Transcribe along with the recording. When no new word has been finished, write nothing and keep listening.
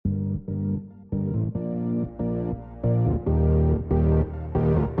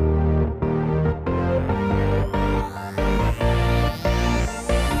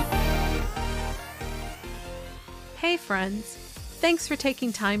friends. Thanks for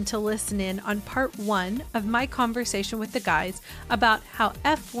taking time to listen in on part 1 of my conversation with the guys about how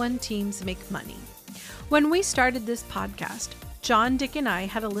F1 teams make money. When we started this podcast, John, Dick, and I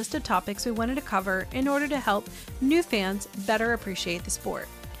had a list of topics we wanted to cover in order to help new fans better appreciate the sport.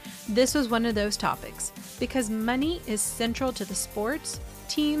 This was one of those topics because money is central to the sports,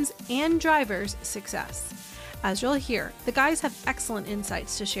 teams, and drivers' success. As you'll hear, the guys have excellent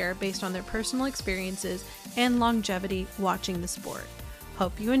insights to share based on their personal experiences and longevity watching the sport.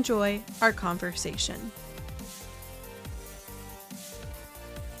 Hope you enjoy our conversation.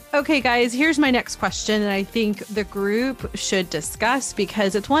 Okay, guys, here's my next question, and I think the group should discuss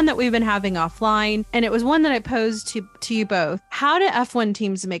because it's one that we've been having offline, and it was one that I posed to you both. How do F1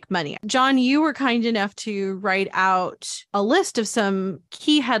 teams make money? John, you were kind enough to write out a list of some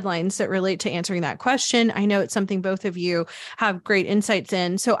key headlines that relate to answering that question. I know it's something both of you have great insights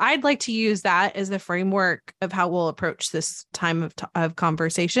in, so I'd like to use that as the framework of how we'll approach this time of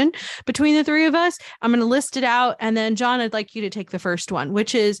conversation between the three of us. I'm going to list it out, and then John, I'd like you to take the first one,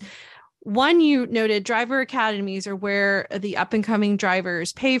 which is one. You noted driver academies are where the up and coming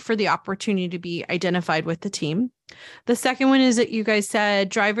drivers pay for the opportunity to be identified with the team. The second one is that you guys said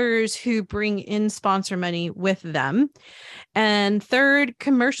drivers who bring in sponsor money with them. And third,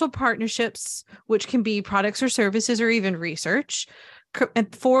 commercial partnerships, which can be products or services or even research.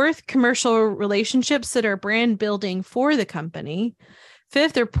 And fourth, commercial relationships that are brand building for the company.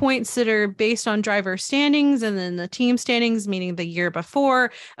 Fifth are points that are based on driver standings, and then the team standings, meaning the year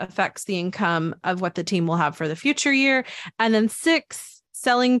before, affects the income of what the team will have for the future year. And then sixth,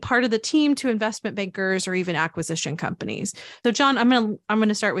 selling part of the team to investment bankers or even acquisition companies. So John, I'm going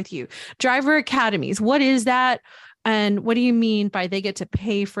to start with you. Driver academies, what is that? And what do you mean by they get to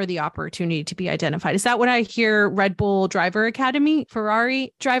pay for the opportunity to be identified? Is that what I hear? Red Bull Driver Academy,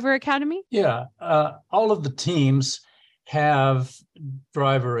 Ferrari Driver Academy? Yeah, all of the teams have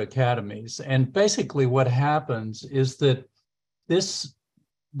driver academies. And basically what happens is that this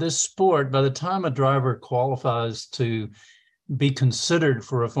sport, by the time a driver qualifies to be considered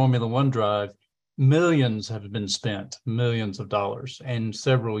for a Formula One drive, millions have been spent, millions of dollars, and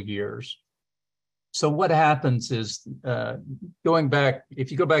several years. So what happens is,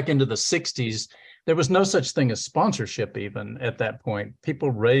 if you go back into the 60s, there was no such thing as sponsorship even at that point.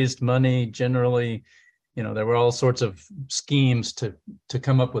 People raised money generally. There were all sorts of schemes to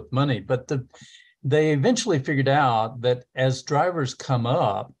come up with money, but they eventually figured out that as drivers come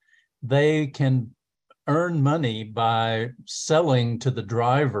up, they can earn money by selling to the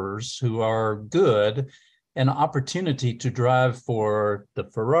drivers who are good an opportunity to drive for the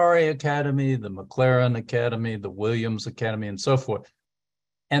Ferrari Academy, the McLaren Academy, the Williams Academy, and so forth.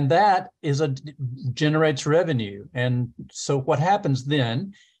 And that generates revenue. And so what happens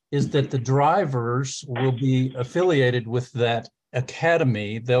then is that the drivers will be affiliated with that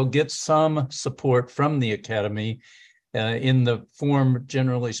academy. They'll get some support from the academy in the form,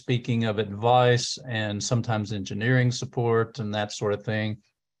 generally speaking, of advice and sometimes engineering support and that sort of thing.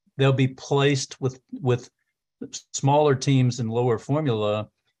 They'll be placed with smaller teams in lower formula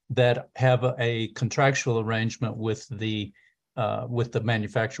that have a contractual arrangement with the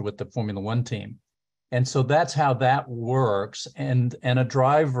manufacturer, with the Formula One team. And so that's how that works. And a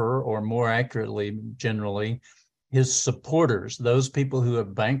driver, or more accurately, generally, his supporters, those people who have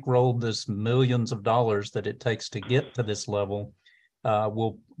bankrolled this millions of dollars that it takes to get to this level,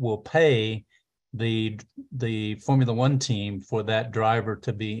 will pay the Formula One team for that driver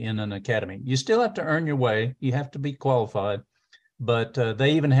to be in an academy. You still have to earn your way. You have to be qualified. But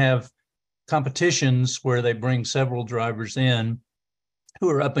they even have competitions where they bring several drivers in who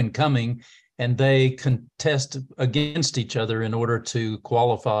are up and coming, and they contest against each other in order to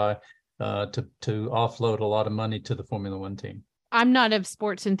qualify to offload a lot of money to the Formula One team. I'm not a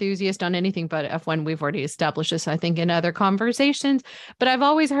sports enthusiast on anything but F1. We've already established this, I think, in other conversations, but I've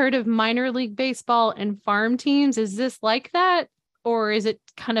always heard of minor league baseball and farm teams. Is this like that, or is it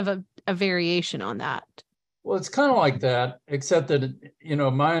kind of a variation on that? Well, it's kind of like that, except that,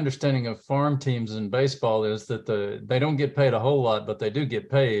 my understanding of farm teams in baseball is that they don't get paid a whole lot, but they do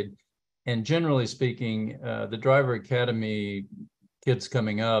get paid. And generally speaking, the driver academy kids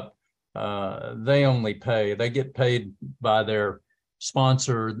coming up, they only pay. They get paid by their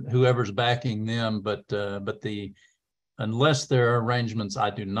sponsor, whoever's backing them. But unless there are arrangements I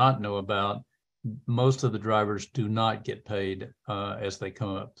do not know about, most of the drivers do not get paid as they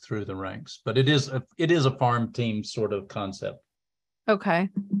come up through the ranks. But it is a farm team sort of concept. Okay.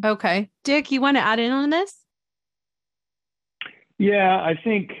 Dick, you want to add in on this? Yeah, I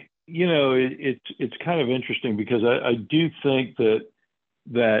think it's kind of interesting because I do think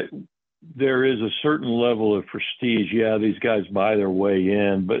that there is a certain level of prestige. Yeah, these guys buy their way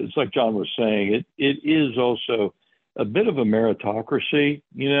in, but it's like John was saying, it is also a bit of a meritocracy.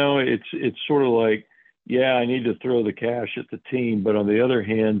 It's sort of like, yeah, I need to throw the cash at the team, but on the other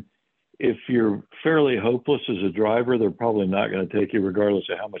hand, if you're fairly hopeless as a driver, they're probably not going to take you regardless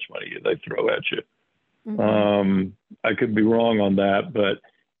of how much money they throw at you. Mm-hmm. I could be wrong on that, but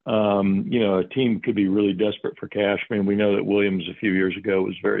a team could be really desperate for cash. I mean, we know that Williams a few years ago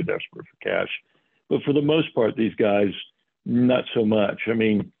was very desperate for cash, but for the most part, these guys, not so much. I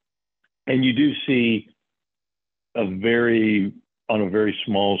mean, and you do see on a very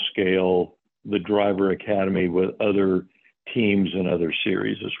small scale, the driver academy with other teams and other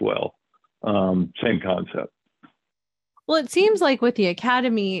series as well. Same concept. Well, it seems like with the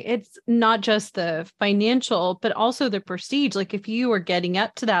academy, it's not just the financial, but also the prestige. Like if you are getting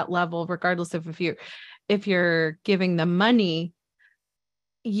up to that level, regardless of if you're giving them money,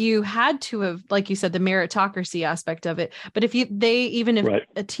 you had to have, like you said, the meritocracy aspect of it. But if right.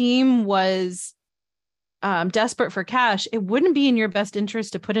 a team was desperate for cash, it wouldn't be in your best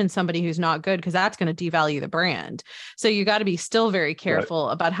interest to put in somebody who's not good, because that's going to devalue the brand. So you got to be still very careful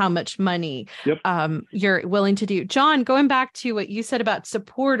right. about how much money you're willing to do. John, going back to what you said about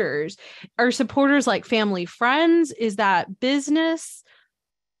supporters, are supporters like family, friends? Is that business?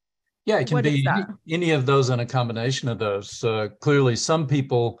 Yeah, it can be any of those and a combination of those. Clearly, some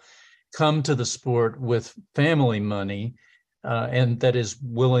people come to the sport with family money, and that is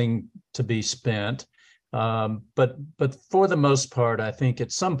willing to be spent. But for the most part, I think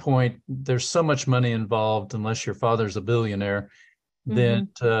at some point there's so much money involved, unless your father's a billionaire,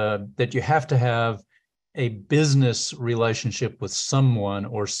 mm-hmm. that you have to have a business relationship with someone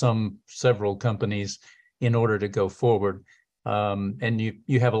or several companies in order to go forward. And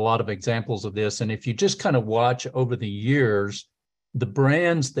you have a lot of examples of this. And if you just kind of watch over the years, the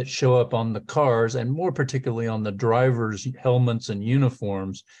brands that show up on the cars, and more particularly on the drivers' helmets and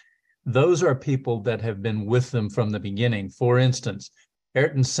uniforms, those are people that have been with them from the beginning. For instance,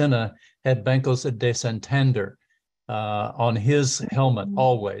 Ayrton Senna had Bancos de Santander on his helmet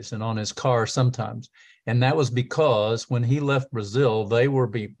always, and on his car sometimes. And that was because when he left Brazil, they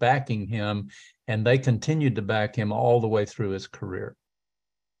were backing him, and they continued to back him all the way through his career.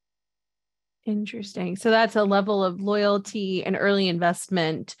 Interesting. So that's a level of loyalty and early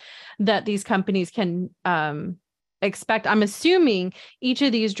investment that these companies can expect. I'm assuming each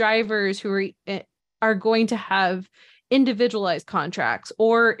of these drivers who are going to have individualized contracts,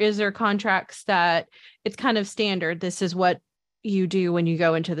 or is there contracts that it's kind of standard? This is what you do when you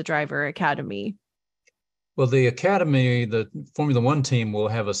go into the driver academy. Well, the academy, the Formula One team will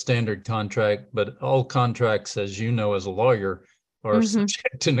have a standard contract, but all contracts, as you know, as a lawyer, are mm-hmm.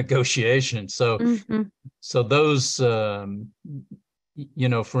 subject to negotiation. So, mm-hmm. so those, for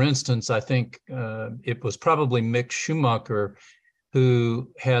instance, I think it was probably Mick Schumacher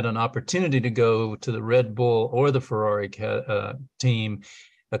who had an opportunity to go to the Red Bull or the Ferrari team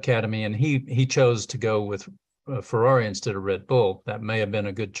academy, and he chose to go with Ferrari instead of Red Bull. That may have been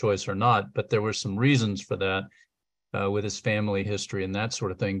a good choice or not, but there were some reasons for that with his family history and that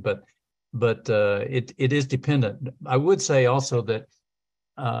sort of thing. But it is dependent. I would say also that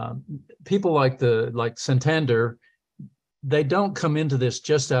people like Santander, they don't come into this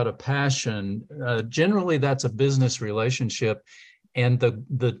just out of passion. Generally, that's a business relationship, and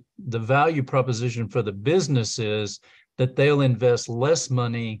the value proposition for the business is that they'll invest less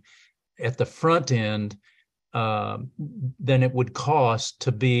money at the front end than it would cost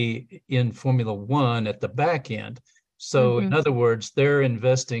to be in Formula One at the back end. So mm-hmm. in other words, they're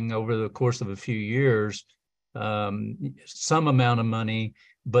investing over the course of a few years some amount of money,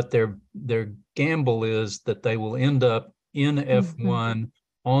 but their gamble is that they will end up in F1 mm-hmm.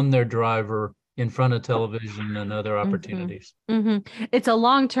 on their driver in front of television and other opportunities. Mm-hmm. It's a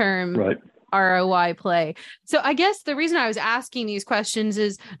long-term right. ROI play. So I guess the reason I was asking these questions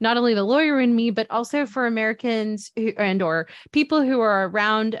is not only the lawyer in me, but also for Americans or people who are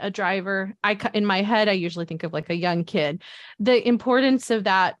around a driver. In my head, I usually think of like a young kid. The importance of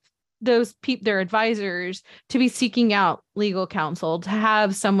that, their advisors, to be seeking out legal counsel, to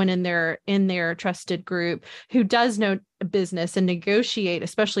have someone in their trusted group who does know business and negotiate,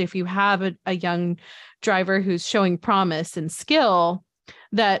 especially if you have a young driver who's showing promise and skill,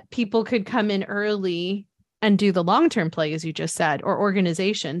 that people could come in early and do the long-term play, as you just said, or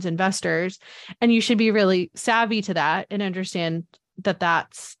organizations, investors. And you should be really savvy to that and understand that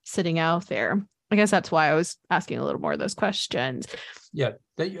that's sitting out there. I guess that's why I was asking a little more of those questions. Yeah,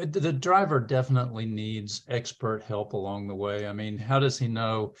 the driver definitely needs expert help along the way. I mean, how does he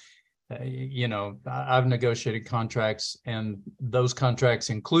know? I've negotiated contracts, and those contracts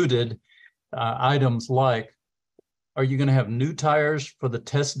included items like, are you going to have new tires for the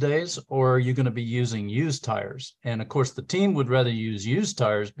test days, or are you going to be using used tires? And of course, the team would rather use used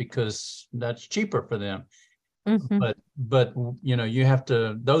tires because that's cheaper for them. Mm-hmm. But you have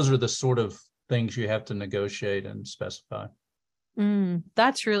to, those are the sort of things you have to negotiate and specify.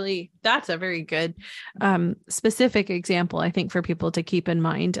 That's a very good specific example, I think, for people to keep in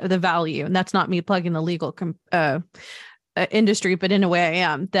mind the value. And that's not me plugging the legal industry, but in a way I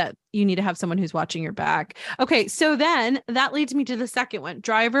am, that you need to have someone who's watching your back. Okay, so then that leads me to the second one,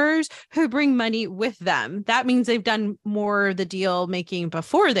 drivers who bring money with them. That means they've done more of the deal making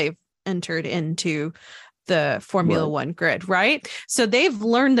before they've entered into the Formula One grid, right? So they've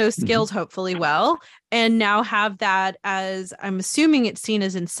learned those skills hopefully well, and now have that as, I'm assuming it's seen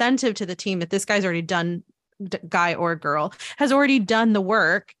as incentive to the team that this guy's already done, guy or girl has already done the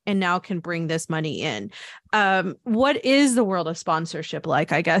work and now can bring this money in. What is the world of sponsorship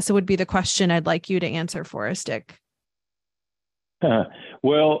like? I guess it would be the question I'd like you to answer for us, Dick.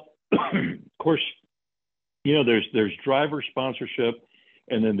 Well, of course, there's driver sponsorship,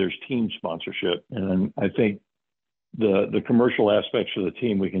 and then there's team sponsorship. And I think the commercial aspects of the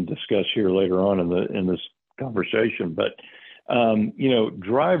team we can discuss here later on in this conversation. But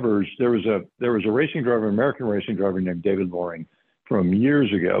drivers, there was a racing driver, American racing driver named David Loring from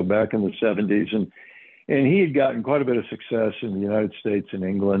years ago, back in the 70s, and he had gotten quite a bit of success in the United States and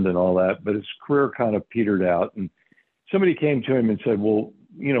England and all that, but his career kind of petered out. And somebody came to him and said, well,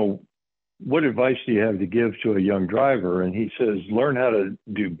 what advice do you have to give to a young driver? And he says, learn how to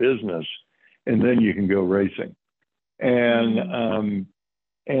do business, and then you can go racing. And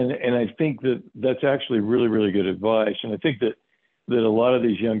I think that's actually really, really good advice. And I think that a lot of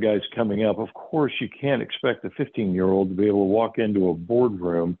these young guys coming up, of course, you can't expect a 15-year-old to be able to walk into a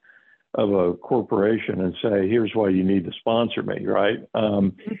boardroom of a corporation and say, here's why you need to sponsor me, right?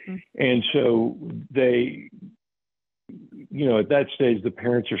 And so they, at that stage, the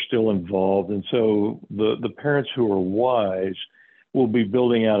parents are still involved. And so the parents who are wise will be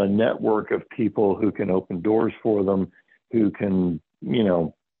building out a network of people who can open doors for them, who can,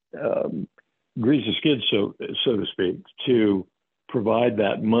 grease the skids, so to speak, to provide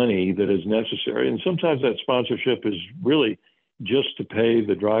that money that is necessary. And sometimes that sponsorship is really just to pay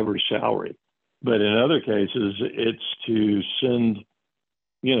the driver's salary. But in other cases, it's to send,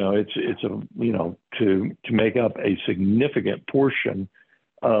 to make up a significant portion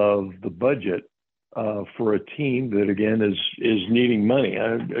of the budget for a team that, again, is needing money.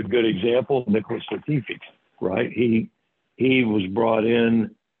 A good example, Nicholas Latifi, right? He was brought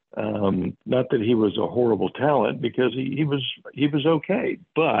in, not that he was a horrible talent, because he was okay,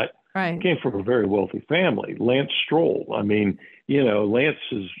 but came from a very wealthy family. Lance Stroll, I mean, Lance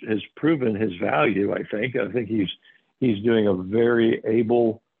has proven his value. I think he's doing a very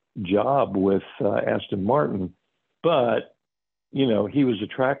able job with Aston Martin, but he was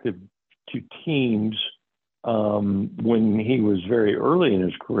attracted to teams when he was very early in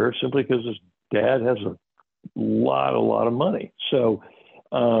his career, simply because his dad has a lot of money. So,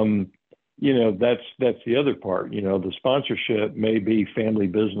 that's the other part. The sponsorship may be family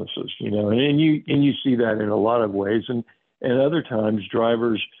businesses, and you see that in a lot of ways. And other times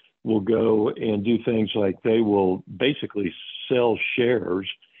drivers will go and do things like they will basically sell shares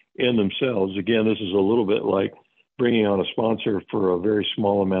in themselves. Again, this is a little bit like bringing on a sponsor for a very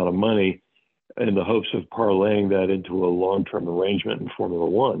small amount of money in the hopes of parlaying that into a long-term arrangement in Formula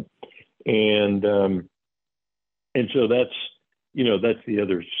One. And so that's the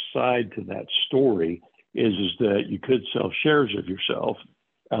other side to that story is that you could sell shares of yourself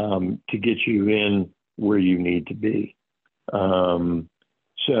to get you in where you need to be. And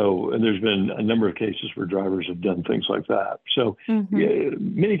there's been a number of cases where drivers have done things like that. So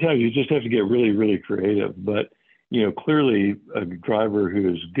many times you just have to get really, really creative. But, clearly a driver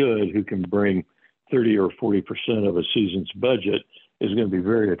who is good, who can bring 30 or 40% of a season's budget, is going to be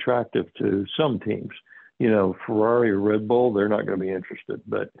very attractive to some teams. Ferrari or Red Bull, they're not going to be interested.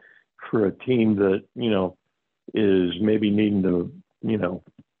 But for a team that, is maybe needing to,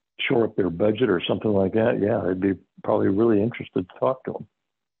 shore up their budget or something like that, yeah, they'd be probably really interested to talk to them.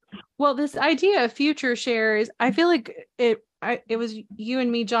 Well, this idea of future shares, I feel like it was you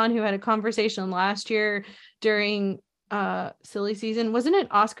and me, John, who had a conversation last year during silly season. Wasn't it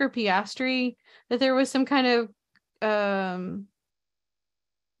Oscar Piastri that there was some kind of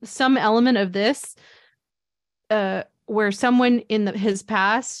some element of this where someone in his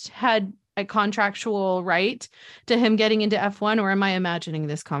past had a contractual right to him getting into F1, or am I imagining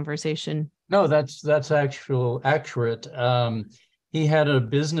this conversation? No, that's accurate. He had a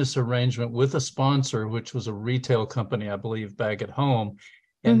business arrangement with a sponsor, which was a retail company, I believe, back at home.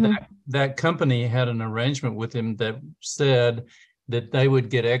 And that company had an arrangement with him that said that they would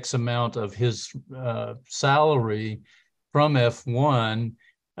get X amount of his salary from F1,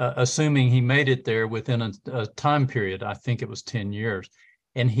 assuming he made it there within a time period. I think it was 10 years.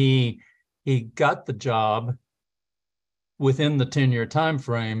 And he got the job within the 10-year time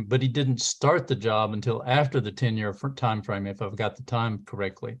frame, but he didn't start the job until after the 10-year time frame, if I've got the time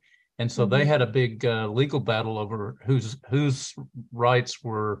correctly. And so they had a big legal battle over whose rights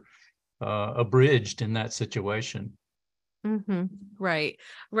were abridged in that situation. Right.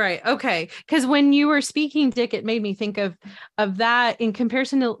 Okay. Because when you were speaking, Dick, it made me think of that in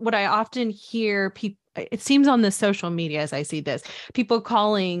comparison to what I often hear people. It seems on the social media as I see this, people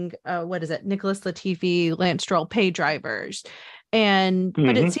calling Nicholas Latifi, Lance Stroll pay drivers, but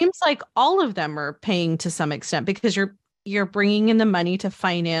it seems like all of them are paying to some extent because you're bringing in the money to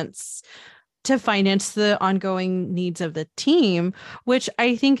finance the ongoing needs of the team, which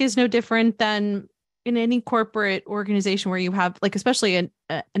I think is no different than in any corporate organization where you have, like, especially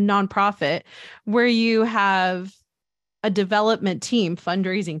a nonprofit, where you have a development team,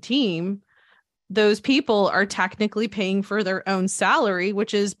 fundraising team. Those people are technically paying for their own salary,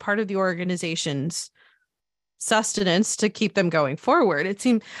 which is part of the organization's sustenance to keep them going forward.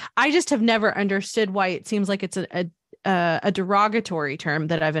 I just have never understood why it seems like it's a derogatory term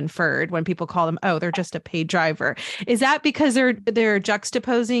that I've inferred when people call them, oh, they're just a paid driver. Is that because they're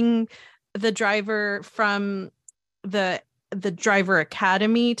juxtaposing the driver from the driver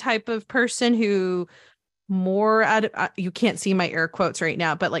academy type of person who more you can't see my air quotes right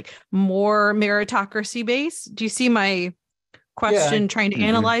now, but like more meritocracy based? Do you see my question trying to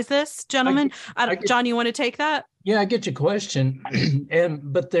analyze this, gentlemen? John, you want to take that? Yeah, I get your question.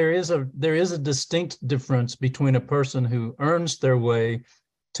 But there is a distinct difference between a person who earns their way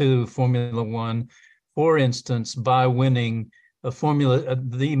to Formula One, for instance, by winning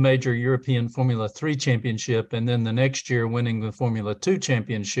the major European Formula 3 championship, and then the next year winning the Formula 2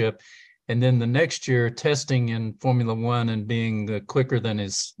 championship, and then the next year testing in Formula One and being quicker than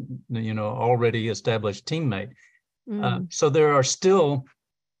his, already established teammate. So there are still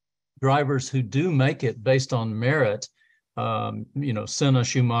drivers who do make it based on merit. Senna,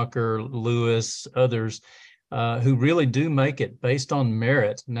 Schumacher, Lewis, others who really do make it based on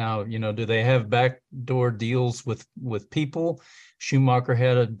merit. Now, do they have backdoor deals with people? Schumacher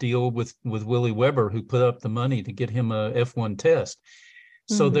had a deal with Willie Weber, who put up the money to get him a F1 test.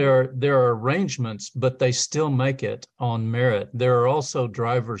 So there are arrangements, but they still make it on merit. There are also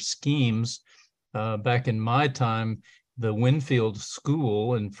driver schemes. Back in my time, the Winfield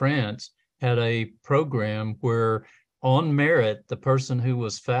School in France had a program where on merit, the person who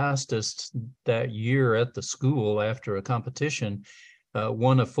was fastest that year at the school after a competition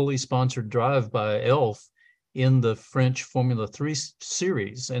won a fully sponsored drive by Elf in the French Formula 3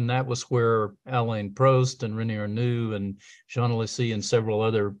 series. And that was where Alain Prost and René Arnoux and Jean Alesi and several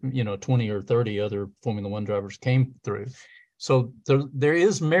other, 20 or 30 other Formula One drivers came through. So there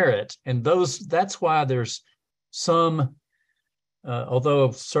is merit, and that's why there's some, although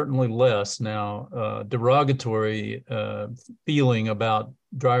certainly less now, derogatory feeling about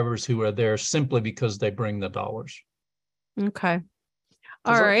drivers who are there simply because they bring the dollars. Okay.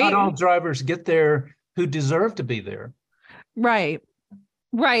 All right. Not all drivers get there who deserve to be there. Right.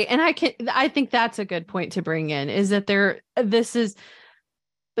 And I think that's a good point to bring in, is that there's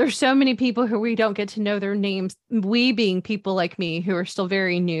so many people who we don't get to know their names, we being people like me who are still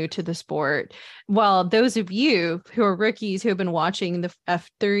very new to the sport. While those of you who are rookies who have been watching the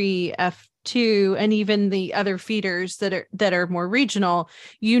F3, F2, and even the other feeders that are more regional,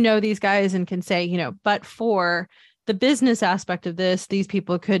 these guys and can say, but for the business aspect of this, these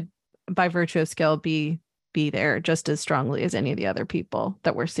people could, by virtue of skill, be there just as strongly as any of the other people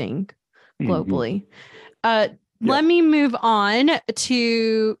that we're seeing globally. Let me move on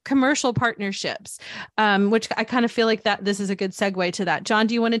to commercial partnerships, which I kind of feel like that this is a good segue to that. John,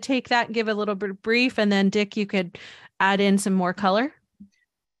 do you want to take that and give a little bit of brief, and then Dick, you could add in some more color?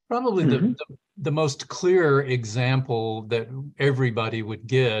 Probably the most clear example that everybody would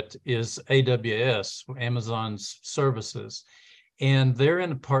get is AWS, Amazon's services. And they're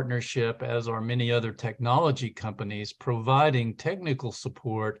in a partnership, as are many other technology companies, providing technical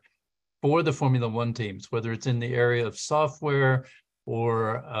support for the Formula One teams, whether it's in the area of software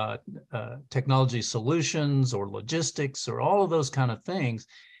or technology solutions or logistics or all of those kind of things.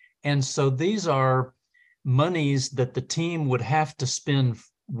 And so these are monies that the team would have to spend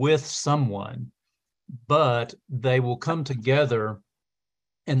with someone, but they will come together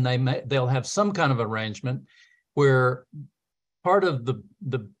and they'll have some kind of arrangement where part of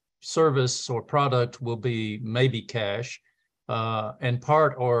the service or product will be maybe cash, and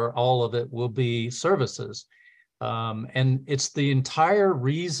part or all of it will be services. And it's the entire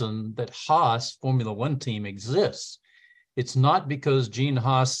reason that Haas Formula One team exists. It's not because Gene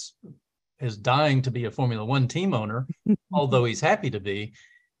Haas is dying to be a Formula One team owner, although he's happy to be,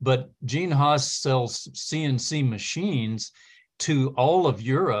 but Gene Haas sells CNC machines to all of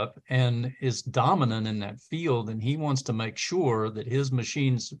Europe and is dominant in that field. And he wants to make sure that his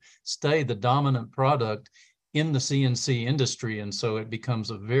machines stay the dominant product in the CNC industry. And so it becomes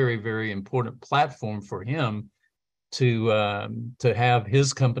a very, very important platform for him to have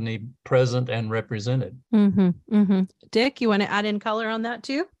his company present and represented. Mm-hmm, mm-hmm. Dick, you want to add in color on that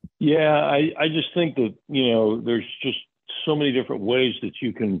too? Yeah, I just think that, there's just so many different ways that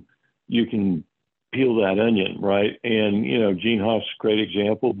you can peel that onion, right? And, Gene Haas is a great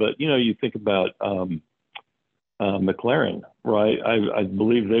example, but, you think about McLaren, right? I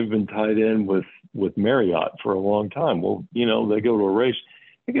believe they've been tied in with Marriott for a long time. Well, they go to a race,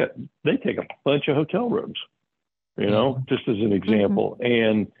 they take a bunch of hotel rooms, just as an example. Mm-hmm.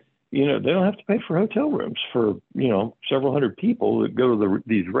 And, they don't have to pay for hotel rooms for, several hundred people that go to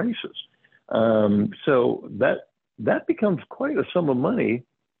these races. So that becomes quite a sum of money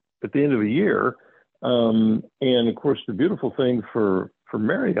at the end of a year. And of course, the beautiful thing for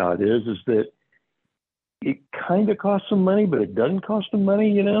Marriott is that it kind of costs them money, but it doesn't cost them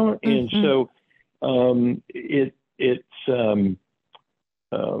money, And mm-hmm. so it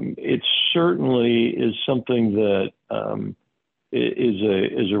certainly is something that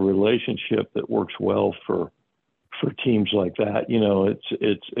is a relationship that works well for teams like that. It's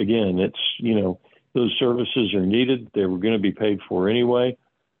those services are needed. They were going to be paid for anyway.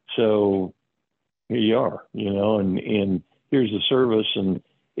 So here you are, and here's the service, and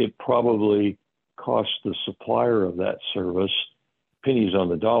it probably costs the supplier of that service pennies on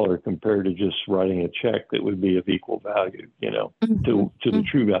the dollar compared to just writing a check that would be of equal value, mm-hmm. to the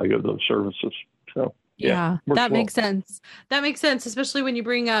true value of those services. So. Yeah, that makes sense. That makes sense, especially when you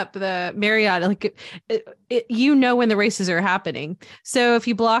bring up the Marriott, like when the races are happening. So if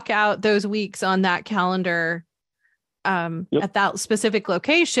you block out those weeks on that calendar at that specific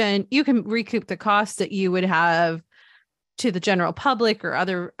location, you can recoup the costs that you would have to the general public or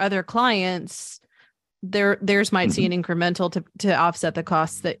other clients. Theirs might mm-hmm. see an incremental to offset the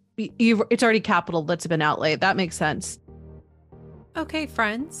costs that it's already capital that's been outlaid. That makes sense. Okay,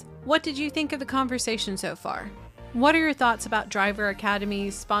 friends. What did you think of the conversation so far? What are your thoughts about driver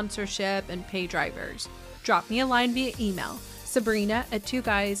academies, sponsorship, and pay drivers? Drop me a line via email,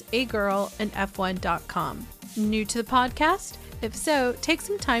 Sabrina@2guysagirlandf1.com. New to the podcast? If so, take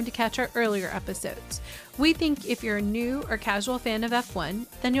some time to catch our earlier episodes. We think if you're a new or casual fan of F1,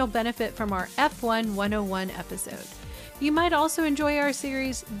 then you'll benefit from our F1 101 episode. You might also enjoy our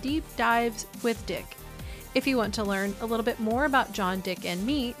series Deep Dives with Dick. If you want to learn a little bit more about John, Dick, and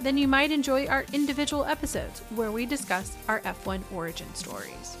me, then you might enjoy our individual episodes where we discuss our F1 origin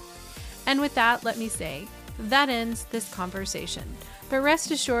stories. And with that, let me say, that ends this conversation. But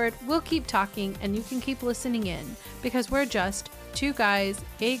rest assured, we'll keep talking and you can keep listening in because we're just two guys,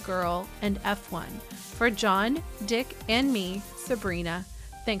 a girl, and F1. For John, Dick, and me, Sabrina,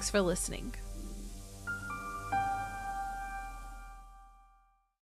 thanks for listening.